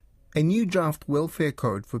A new draft welfare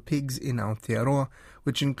code for pigs in Aotearoa,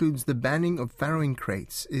 which includes the banning of farrowing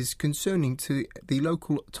crates, is concerning to the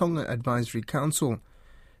local Tonga Advisory Council.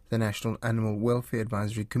 The National Animal Welfare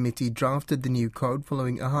Advisory Committee drafted the new code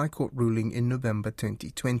following a High Court ruling in November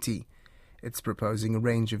 2020. It's proposing a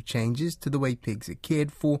range of changes to the way pigs are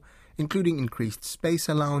cared for, including increased space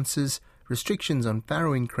allowances, restrictions on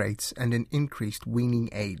farrowing crates, and an increased weaning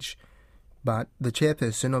age. But the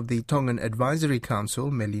chairperson of the Tongan Advisory Council,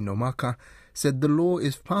 Meli Nomaka, said the law,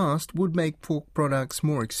 if passed, would make pork products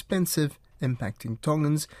more expensive, impacting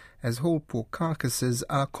Tongans, as whole pork carcasses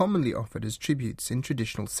are commonly offered as tributes in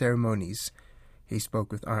traditional ceremonies. He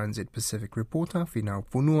spoke with RNZ Pacific reporter Finau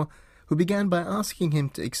Funua, who began by asking him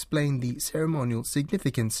to explain the ceremonial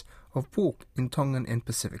significance of pork in Tongan and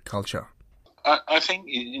Pacific culture. I think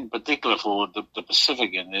in particular for the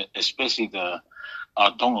Pacific and especially the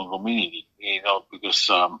Tongan community, because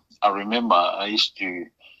I remember I used to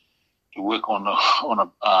work on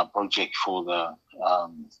a project for the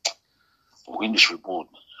for Industry Board,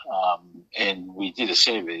 and we did a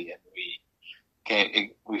survey, and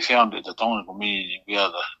we found that the Tongan community we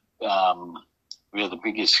are the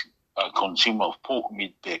biggest consumer of pork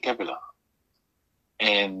meat per capita.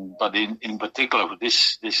 But in particular for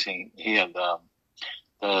this thing here,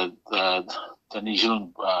 the New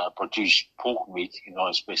Zealand produced pork meat,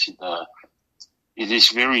 especially it is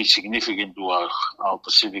very significant to our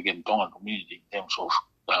Pacific and Tongan community in terms of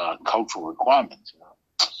cultural requirements.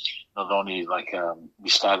 Not only we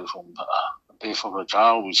started from the birth of a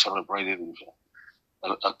child, we celebrated with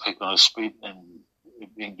a cake on a spit, and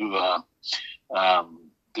we do a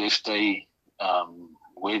birthday,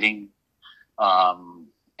 wedding,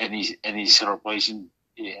 any celebration,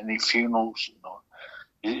 any funerals.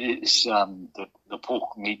 It's the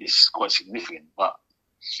pork meat is quite significant. But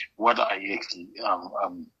what I actually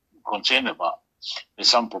am concerned about, there's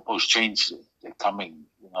some proposed changes that are coming,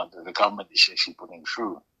 that the government is actually putting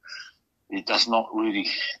through. It does not really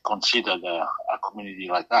consider a community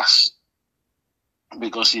like us,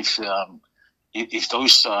 because if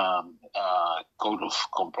those code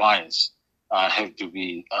of compliance have to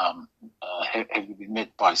be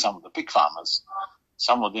met by some of the pig farmers,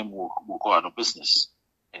 some of them will go out of business,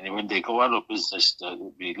 and when they go out of business, there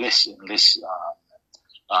will be less and less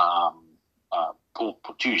pork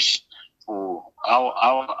produced for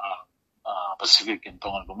our Pacific and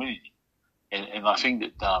Tongan community, and I think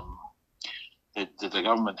that that the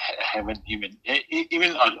government haven't even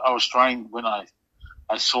I was trying when I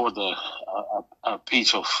saw a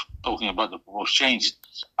piece of talking about the proposed change.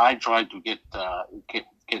 I tried to get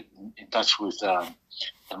in touch with the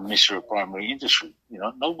Ministry of Primary Industry.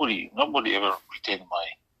 Nobody ever returned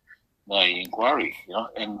my inquiry.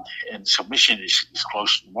 And submission is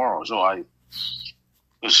close tomorrow. So I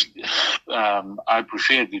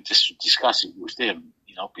prefer to just discuss it with them.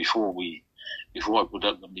 Before I put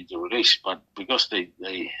up the media release, but because they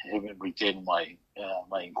haven't returned my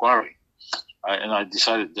inquiry, and I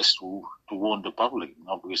decided just to warn the public,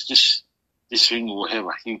 because this thing will have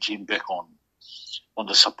a huge impact on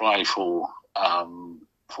the supply for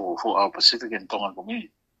our Pacific and Tongan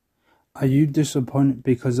community. Are you disappointed?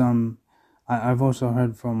 Because I've also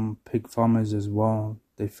heard from pig farmers as well.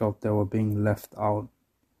 They felt they were being left out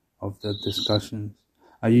of the discussions.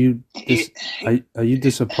 Are you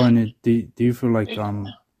disappointed? Do you feel like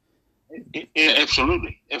Yeah,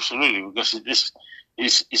 absolutely, because this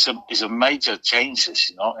is a major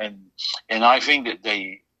changes, and I think that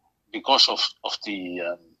they, because of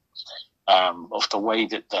the way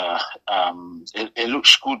that it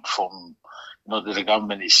looks good from that the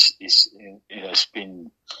government has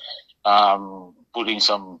been putting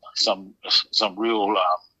some real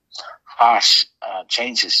harsh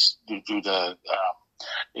changes to the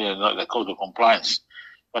the code of compliance,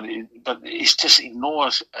 but it just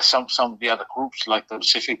ignores some of the other groups like the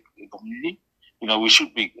Pacific community. We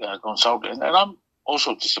should be consulted, and I'm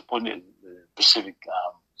also disappointed in the Pacific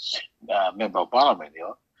member of parliament.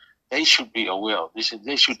 They should be aware of this, and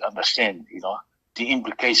they should understand, the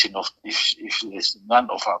implication of if there's none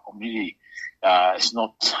of our community is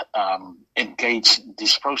not engaged in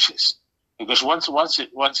this process, because once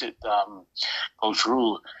it goes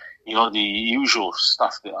through, the usual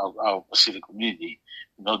stuff that our Pacific community,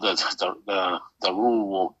 the rule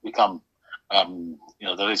will become, the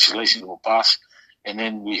legislation will pass, and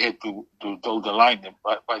then we had to toe the line.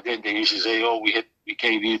 But by then they used to say, we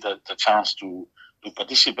gave you the chance to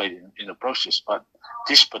participate in the process. But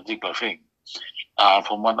this particular thing,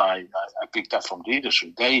 from what I picked up from the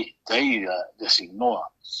industry, they just ignore.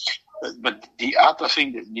 But the other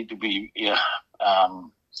thing that need to be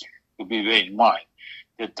bear in mind,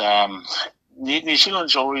 that New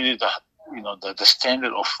Zealand's already the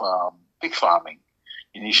standard of pig farming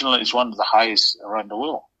in New Zealand is one of the highest around the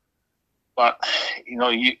world. But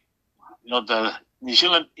the New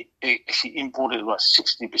Zealand actually imported about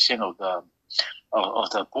 60% of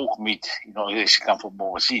the pork meat. It actually come from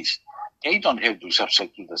overseas. They don't have to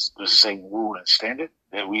subject to the same rule and standard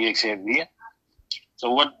that we actually have here.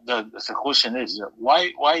 So what the question is,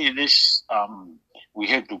 why it is we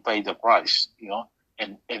have to pay the price,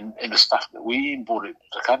 and the stuff that we imported to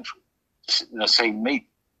the country, the same meat,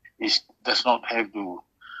 does not have to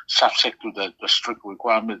subject to the strict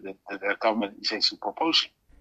requirement that the government is actually proposing.